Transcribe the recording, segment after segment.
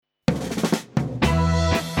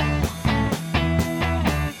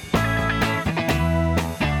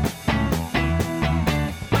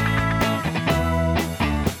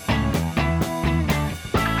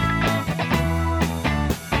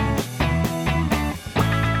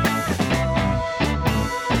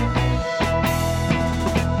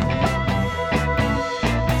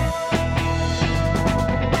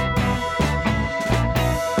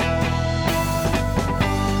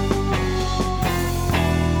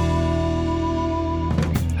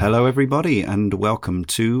Hello, everybody, and welcome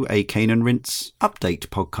to a Cane and Rinse update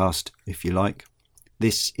podcast, if you like.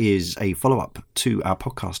 This is a follow-up to our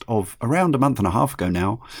podcast of around a month and a half ago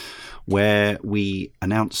now, where we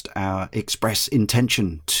announced our express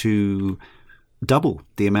intention to double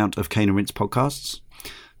the amount of Cane and Rinse podcasts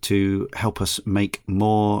to help us make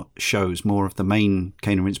more shows, more of the main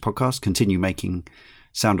Cane and Rinse podcast, continue making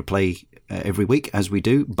Sound of Play every week as we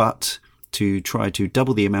do, but to try to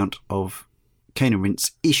double the amount of Cane and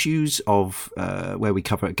Rinse issues of where we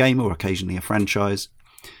cover a game or occasionally a franchise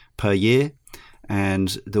per year.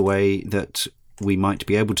 And the way that we might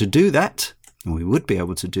be able to do that, or we would be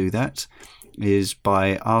able to do that, is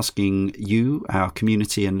by asking you, our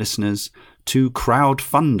community and listeners, to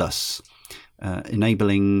crowdfund us,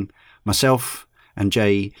 enabling myself and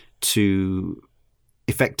Jay to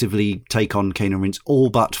effectively take on Cane and Rinse all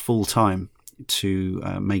but full time, to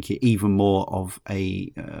make it even more of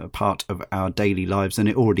a part of our daily lives than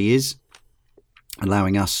it already is,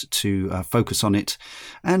 allowing us to focus on it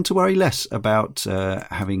and to worry less about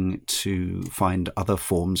having to find other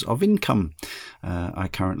forms of income. I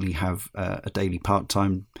currently have a daily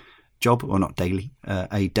part-time job, or not daily,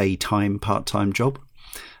 a daytime part-time job,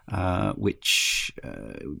 which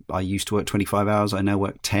I used to work 25 hours. I now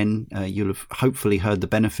work 10. You'll have hopefully heard the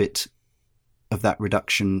benefit of that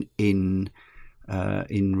reduction in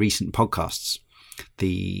recent podcasts.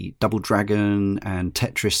 The Double Dragon and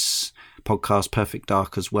Tetris podcast, Perfect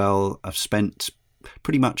Dark as well. I've spent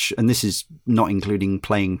pretty much, and this is not including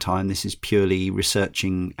playing time, this is purely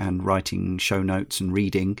researching and writing show notes and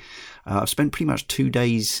reading. I've spent pretty much 2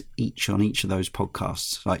 days each on each of those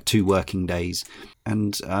podcasts, like 2 working days,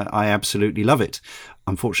 and I absolutely love it.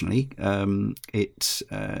 Unfortunately,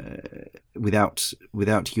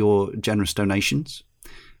 without your generous donations,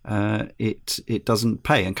 it doesn't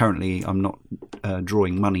pay, and currently I'm not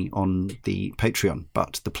drawing money on the Patreon,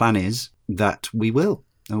 but the plan is that we'll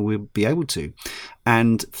be able to.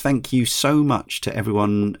 And thank you so much to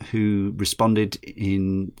everyone who responded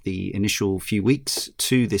in the initial few weeks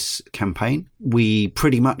to this campaign. We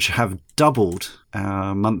pretty much have doubled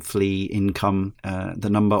our monthly income. The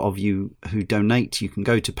number of you who donate, you can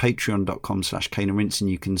go to patreon.com/caneandrinse and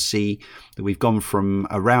you can see that we've gone from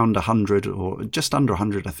around 100, or just under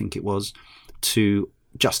 100 I think it was, to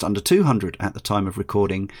just under 200 at the time of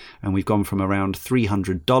recording, and we've gone from around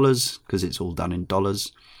 $300, because it's all done in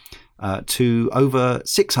dollars, to over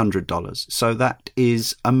 $600. So that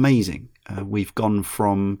is amazing. We've gone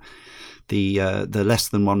from the less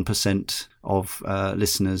than 1% of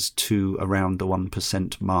listeners to around the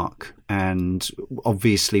 1% mark, and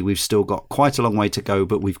obviously we've still got quite a long way to go,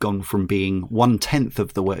 but we've gone from being 1/10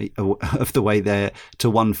 of the way there to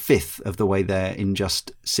 1/5 of the way there in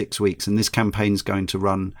just 6 weeks. And this campaign's going to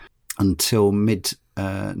run until mid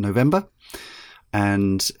November.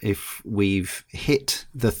 And if we've hit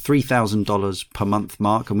the $3,000 per month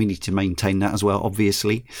mark, and we need to maintain that as well,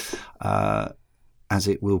 obviously, as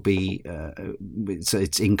it will be,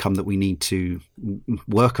 it's income that we need to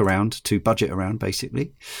work around, to budget around,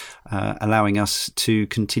 basically, allowing us to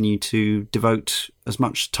continue to devote as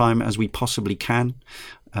much time as we possibly can.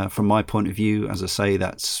 From my point of view, as I say,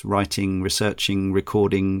 that's writing, researching,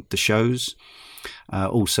 recording the shows,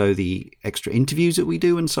 also the extra interviews that we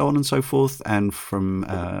do, and so on and so forth. And from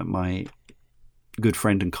my good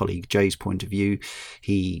friend and colleague Jay's point of view,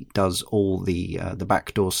 he does all the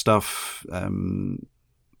backdoor stuff.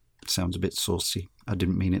 Sounds a bit saucy. I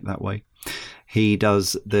didn't mean it that way. He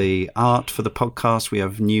does the art for the podcast. We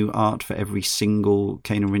have new art for every single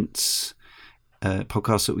Cane and Rinse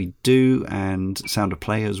podcast that we do, and Sound of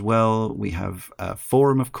Play as well. We have a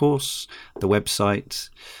forum, of course, the website,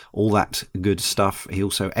 all that good stuff. He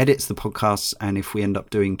also edits the podcasts, and if we end up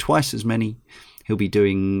doing twice as many, he'll be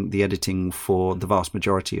doing the editing for the vast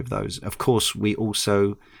majority of those. Of course, we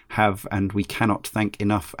also have, and we cannot thank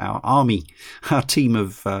enough, our army, our team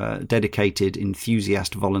of dedicated,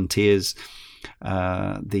 enthusiast volunteers,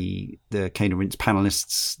 the Cane and Rinse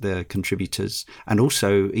panelists, the contributors, and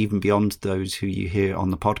also even beyond those who you hear on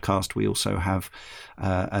the podcast, we also have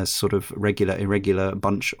a sort of irregular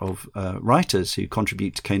bunch of writers who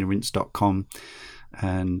contribute to caneandrinse.com.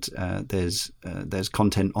 And there's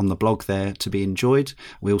content on the blog there to be enjoyed.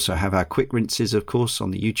 We also have our quick rinses, of course,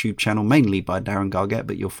 on the YouTube channel, mainly by Darren Gargett,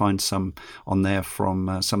 but you'll find some on there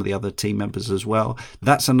from some of the other team members as well.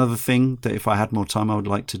 That's another thing that if I had more time I would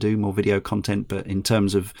like to do, more video content, but in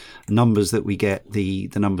terms of numbers that we get, the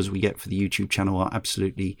numbers we get for the YouTube channel are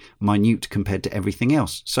absolutely minute compared to everything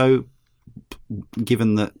else. So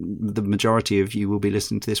given that the majority of you will be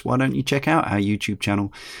listening to this, why don't you check out our YouTube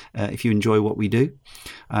channel if you enjoy what we do?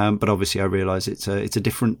 But obviously I realise it's a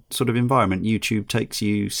different sort of environment. YouTube takes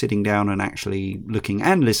you sitting down and actually looking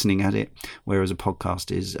and listening at it, whereas a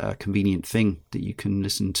podcast is a convenient thing that you can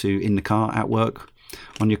listen to in the car, at work,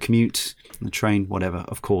 on your commute, on the train, whatever.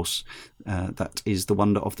 Of course, that is the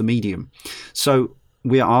wonder of the medium. So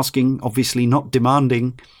we are asking, obviously not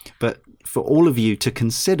demanding, but for all of you to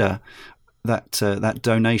consider that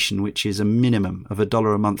donation, which is a minimum of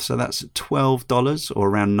 $1 a month. So that's $12 or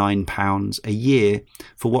around £9 a year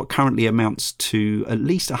for what currently amounts to at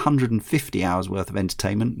least 150 hours worth of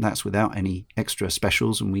entertainment. That's without any extra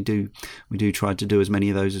specials, and we do try to do as many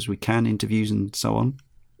of those as we can, interviews and so on.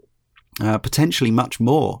 Potentially much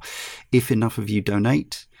more if enough of you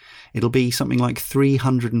donate. It'll be something like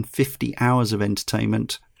 350 hours of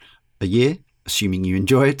entertainment a year, assuming you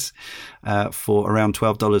enjoy it, for around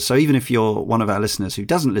 $12. So even if you're one of our listeners who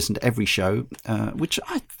doesn't listen to every show, which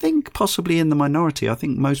I think possibly in the minority, I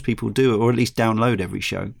think most people do, or at least download every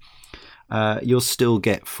show, you'll still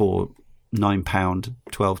get for £9,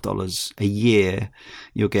 $12 a year,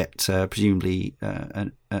 you'll get presumably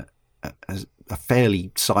a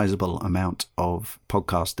fairly sizable amount of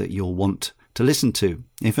podcasts that you'll want to listen to,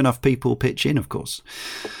 if enough people pitch in, of course.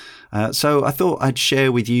 So I thought I'd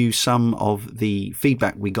share with you some of the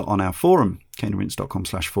feedback we got on our forum,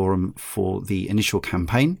 caneandrinse.com/forum, for the initial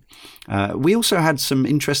campaign. We also had some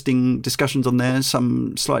interesting discussions on there,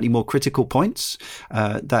 some slightly more critical points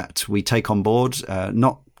that we take on board,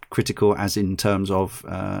 not critical as in terms of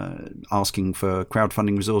asking for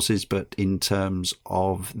crowdfunding resources, but in terms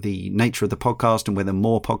of the nature of the podcast and whether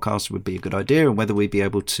more podcasts would be a good idea and whether we'd be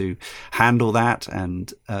able to handle that,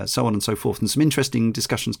 and so on and so forth. And some interesting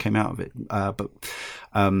discussions came out of it. But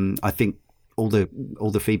I think all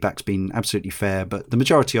the feedback's been absolutely fair, but the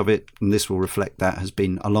majority of it, and this will reflect that, has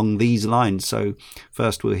been along these lines. So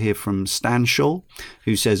first we'll hear from Stan Shaw,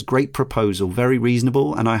 who says, great proposal, very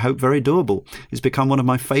reasonable, and I hope very doable. It's become one of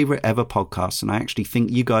my favourite ever podcasts, and I actually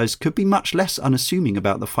think you guys could be much less unassuming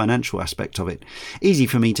about the financial aspect of it. Easy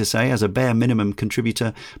for me to say as a bare minimum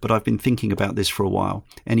contributor, but I've been thinking about this for a while.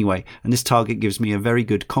 Anyway, and this target gives me a very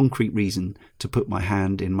good concrete reason to put my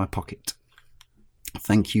hand in my pocket.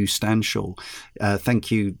 Thank you, Stan Shaw.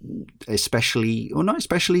 Thank you especially, or not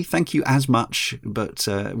especially, thank you as much, but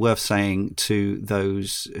worth saying to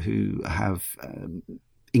those who have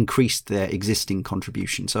increased their existing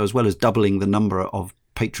contribution. So as well as doubling the number of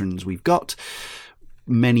patrons we've got,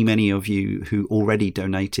 many of you who already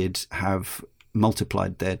donated have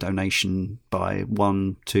multiplied their donation by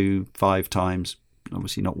 1, 2, 5 times.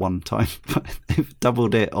 Obviously not one time, but they've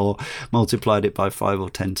doubled it or multiplied it by 5 or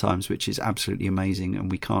 10 times, which is absolutely amazing, and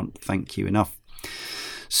we can't thank you enough.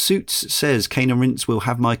 Suits says, Cane and Rinse will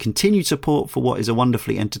have my continued support for what is a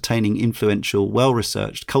wonderfully entertaining, influential,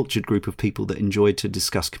 well-researched, cultured group of people that enjoy to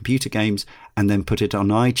discuss computer games and then put it on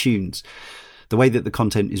iTunes. The way that the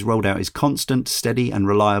content is rolled out is constant, steady and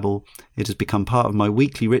reliable. It has become part of my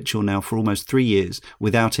weekly ritual now for almost 3 years.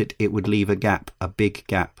 Without it, it would leave a gap, a big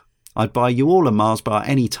gap. I'd buy you all a Mars bar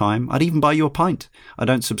any time. I'd even buy you a pint. I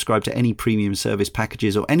don't subscribe to any premium service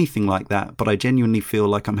packages or anything like that, but I genuinely feel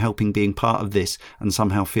like I'm helping being part of this and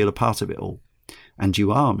somehow feel a part of it all. And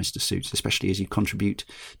you are, Mr. Suits, especially as you contribute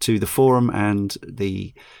to the forum and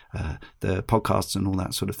the podcasts and all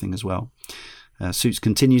that sort of thing as well. Suits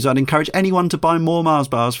continues, I'd encourage anyone to buy more Mars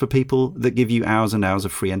bars for people that give you hours and hours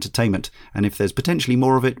of free entertainment. And if there's potentially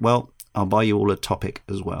more of it, well, I'll buy you all a topic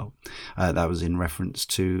as well. That was in reference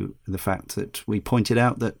to the fact that we pointed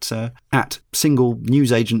out that at single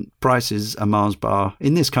newsagent prices, a Mars bar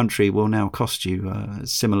in this country will now cost you a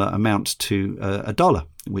similar amount to $1,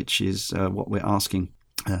 which is what we're asking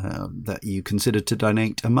that you consider to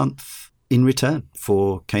donate a month in return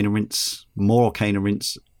for Cane and Rinse, more Cane and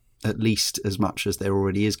Rinse, at least as much as there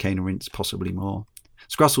already is Cane and Rinse, possibly more.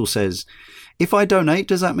 Scrussel says, if I donate,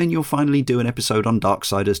 does that mean you'll finally do an episode on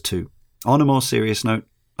Darksiders 2? On a more serious note,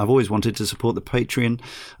 I've always wanted to support the Patreon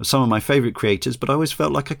of some of my favourite creators, but I always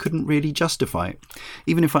felt like I couldn't really justify it.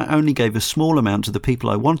 Even if I only gave a small amount to the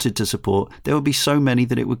people I wanted to support, there would be so many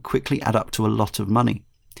that it would quickly add up to a lot of money.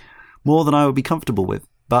 More than I would be comfortable with,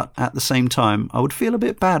 but at the same time, I would feel a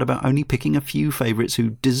bit bad about only picking a few favourites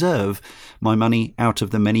who deserve my money out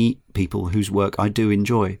of the many people whose work I do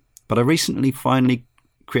enjoy. But I recently finally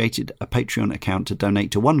created a Patreon account to donate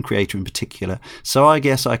to one creator in particular, so I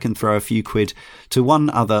guess I can throw a few quid to one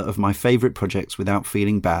other of my favourite projects without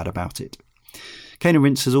feeling bad about it. Cane and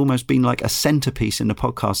Rinse has almost been like a centerpiece in the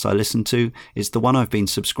podcasts I listen to. It's the one I've been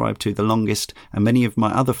subscribed to the longest, and many of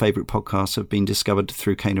my other favourite podcasts have been discovered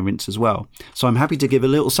through Cane and Rinse as well. So I'm happy to give a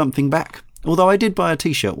little something back. Although I did buy a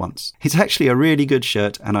t-shirt once. It's actually a really good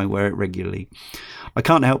shirt and I wear it regularly. I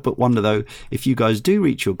can't help but wonder though, if you guys do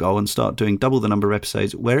reach your goal and start doing double the number of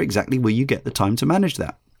episodes, where exactly will you get the time to manage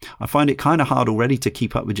that? I find it kind of hard already to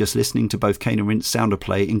keep up with just listening to both Cane and Rinse Sounder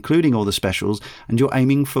Play, including all the specials, and you're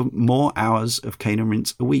aiming for more hours of Cane and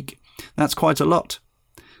Rinse a week. That's quite a lot.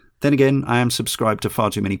 Then again, I am subscribed to far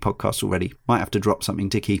too many podcasts already. Might have to drop something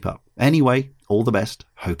to keep up. Anyway, all the best.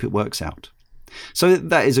 Hope it works out. So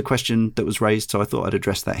that is a question that was raised, so I thought I'd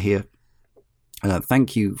address that here.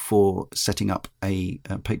 Thank you for setting up a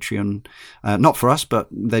Patreon, not for us, but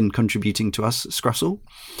then contributing to us, Scrussel.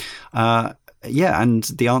 And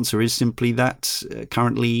the answer is simply that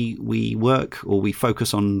currently we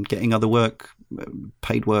focus on getting other work,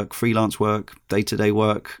 paid work, freelance work, day-to-day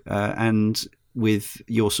work, and with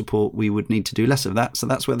your support, we would need to do less of that. So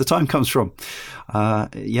that's where the time comes from.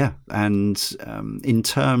 And in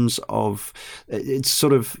terms of, it's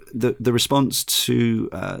sort of the response to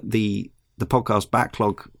the podcast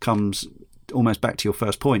backlog comes almost back to your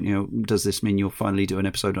first point. Does this mean you'll finally do an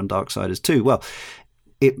episode on Darksiders 2? Well,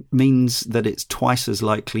 it means that it's twice as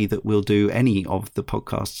likely that we'll do any of the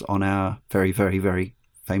podcasts on our very, very, very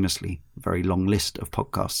famously very long list of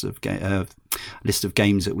podcasts list of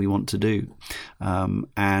games that we want to do. So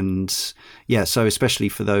especially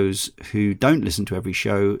for those who don't listen to every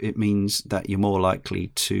show, it means that you're more likely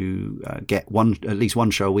to get at least one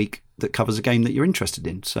show a week that covers a game that you're interested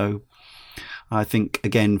in. So I think,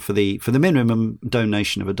 again, for the minimum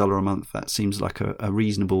donation of $1 a month, that seems like a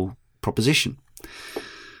reasonable proposition.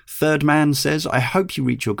 Third Man says, I hope you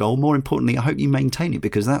reach your goal. More importantly, I hope you maintain it,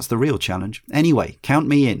 because that's the real challenge. Anyway, count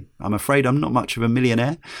me in. I'm afraid I'm not much of a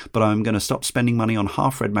millionaire, but I'm going to stop spending money on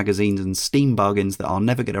half-read magazines and Steam bargains that I'll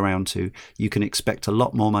never get around to. You can expect a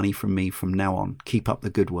lot more money from me from now on. Keep up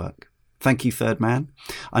the good work. Thank you, Third Man.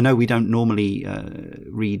 I know we don't normally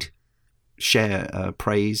share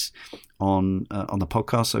praise on the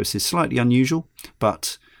podcast, so this is slightly unusual,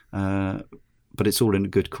 but it's all in a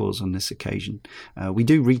good cause on this occasion. We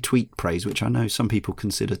do retweet praise, which I know some people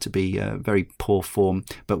consider to be very poor form,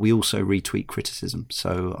 but we also retweet criticism.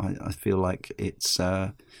 So I feel like it's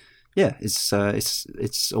all's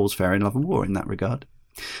fair in love and war in that regard.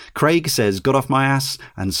 Craig says, got off my ass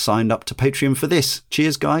and signed up to Patreon for this.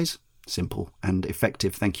 Cheers, guys. Simple and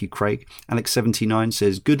effective. Thank you, Craig. Alex79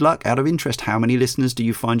 says, good luck. Out of interest, how many listeners do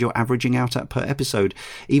you find you're averaging out at per episode?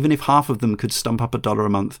 Even if half of them could stump up $1 a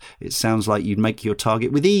month, it sounds like you'd make your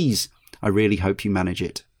target with ease. I really hope you manage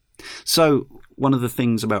it. So one of the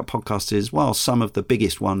things about podcasts is, while some of the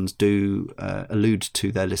biggest ones do allude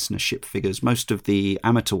to their listenership figures, most of the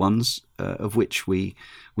amateur ones, of which we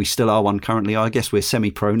still are one currently, I guess we're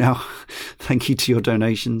semi-pro now, thank you to your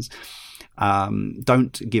donations,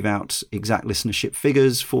 don't give out exact listenership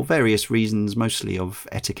figures for various reasons, mostly of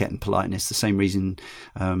etiquette and politeness. The same reason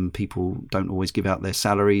people don't always give out their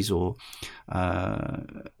salaries or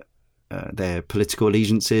their political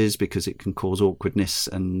allegiances, because it can cause awkwardness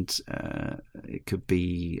and it could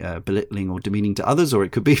be belittling or demeaning to others, or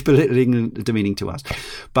it could be belittling and demeaning to us.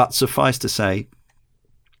 But suffice to say,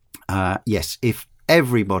 yes, if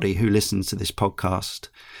everybody who listens to this podcast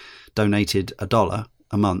donated $1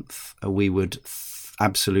 a month, we would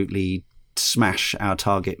absolutely smash our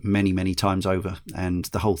target many, many times over, and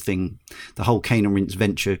the whole Cane and Rinse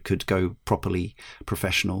venture could go properly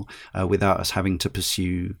professional without us having to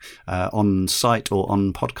pursue on-site or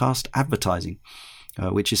on-podcast advertising,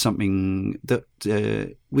 which is something that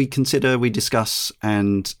we consider, we discuss,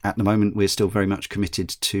 and at the moment we're still very much committed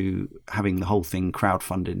to having the whole thing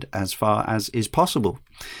crowdfunded as far as is possible.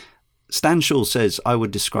 Stan Shaw says, I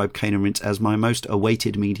would describe Cane and Rinse as my most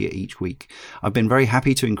awaited media each week. I've been very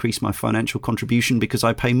happy to increase my financial contribution because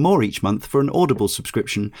I pay more each month for an Audible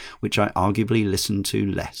subscription, which I arguably listen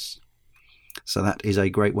to less. So that is a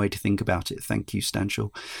great way to think about it. Thank you, Stan Shaw.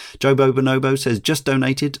 Jobo Bonobo says, just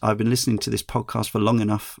donated. I've been listening to this podcast for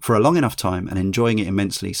a long enough time and enjoying it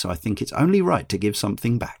immensely, so I think it's only right to give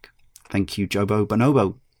something back. Thank you, Jobo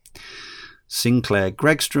Bonobo. Sinclair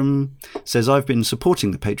Gregstrom says, I've been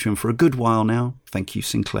supporting the Patreon for a good while now. Thank you,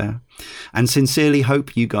 Sinclair. And sincerely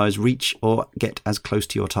hope you guys reach or get as close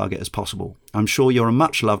to your target as possible. I'm sure you're a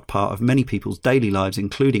much loved part of many people's daily lives,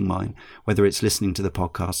 including mine, whether it's listening to the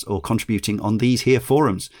podcast or contributing on these here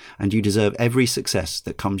forums, and you deserve every success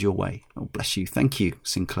that comes your way. Oh, bless you. Thank you,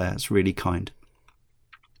 Sinclair. It's really kind.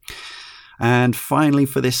 And finally,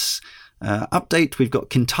 for this update, we've got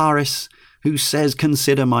Kintaris, who says,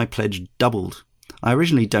 consider my pledge doubled. I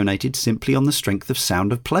originally donated simply on the strength of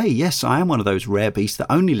Sound of Play. Yes, I am one of those rare beasts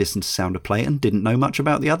that only listened to Sound of Play and didn't know much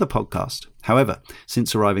about the other podcast. However,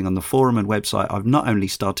 since arriving on the forum and website, I've not only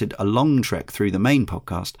started a long trek through the main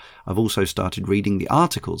podcast, I've also started reading the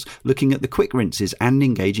articles, looking at the quick rinses and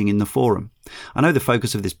engaging in the forum. I know the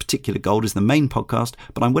focus of this particular goal is the main podcast,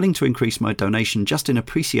 but I'm willing to increase my donation just in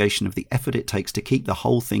appreciation of the effort it takes to keep the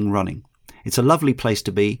whole thing running. It's a lovely place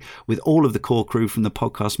to be, with all of the core crew from the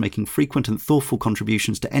podcast making frequent and thoughtful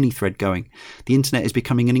contributions to any thread going. The internet is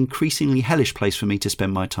becoming an increasingly hellish place for me to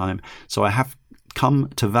spend my time, so I have come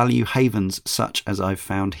to value havens such as I've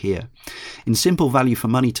found here. In simple value for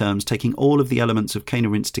money terms, taking all of the elements of Cane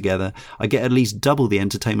and Rinse together, I get at least double the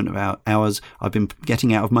entertainment hours I've been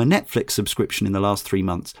getting out of my Netflix subscription in the last 3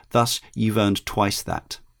 months. Thus, you've earned twice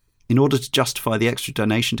that. In order to justify the extra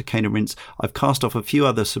donation to Cane and Rinse, I've cast off a few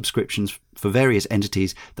other subscriptions for various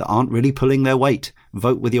entities that aren't really pulling their weight.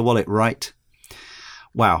 Vote with your wallet, right?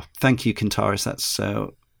 Wow. Thank you, Kintaris. That's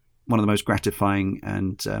one of the most gratifying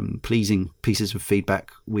and pleasing pieces of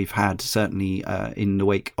feedback we've had, certainly in the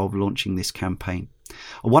wake of launching this campaign.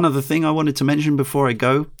 One other thing I wanted to mention before I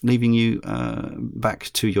go, leaving you back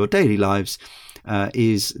to your daily lives,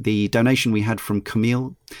 is the donation we had from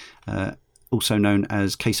Camille, also known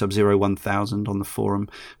as KSub01000 on the forum,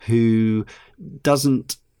 who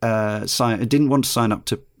didn't want to sign up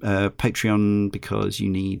to Patreon because you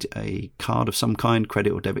need a card of some kind,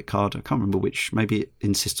 credit or debit card. I can't remember which. Maybe it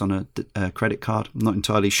insists on a credit card. I'm not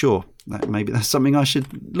entirely sure. Maybe that's something I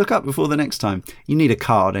should look up before the next time. You need a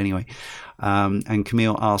card anyway. And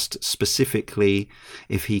Camille asked specifically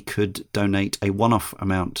if he could donate a one-off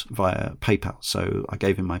amount via PayPal. So I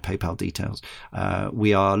gave him my PayPal details.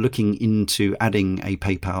 We are looking into adding a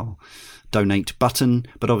PayPal donate button,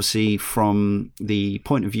 but obviously from the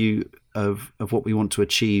point of view of what we want to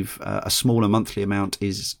achieve, a smaller monthly amount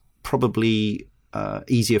is probably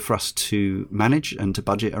easier for us to manage and to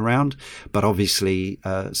budget around. But obviously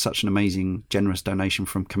such an amazing, generous donation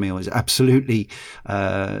from Camille is absolutely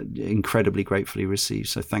incredibly gratefully received.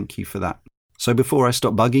 So thank you for that. So before I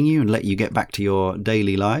stop bugging you and let you get back to your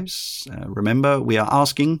daily lives, remember we are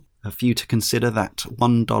asking for you to consider that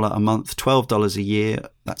 $1 a month, $12 a year.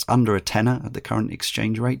 That's under a tenner at the current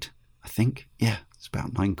exchange rate, I think. Yeah, it's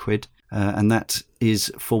about £9. And that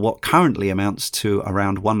is for what currently amounts to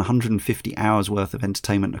around 150 hours worth of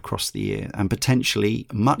entertainment across the year, and potentially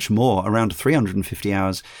much more, around 350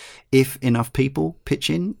 hours, if enough people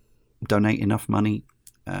pitch in, donate enough money.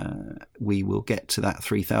 We will get to that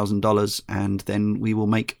 $3,000, and then we will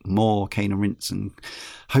make more Cane and Rinse and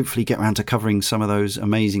hopefully get around to covering some of those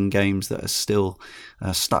amazing games that are still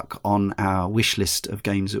stuck on our wish list of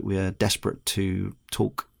games that we're desperate to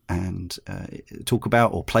talk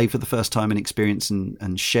about or play for the first time and experience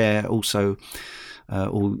and share also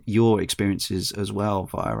all your experiences as well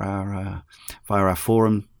via our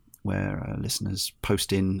forum, where listeners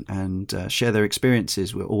post in and share their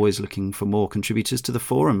experiences. We're always looking for more contributors to the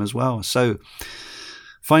forum as well. So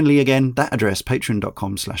finally, again, that address,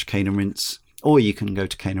 patreon.com/caneandrinse, or you can go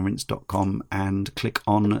to caneandrinse.com and click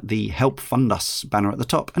on the Help Fund Us banner at the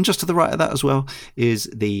top. And just to the right of that as well is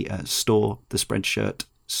the store, the Spreadshirt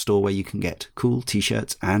store, where you can get cool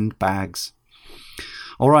t-shirts and bags.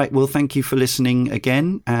 All right, well, thank you for listening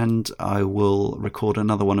again, and I will record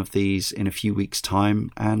another one of these in a few weeks'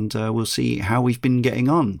 time, and we'll see how we've been getting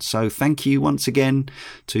on. So thank you once again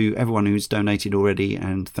to everyone who's donated already,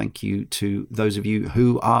 and thank you to those of you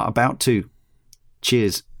who are about to.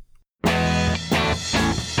 Cheers.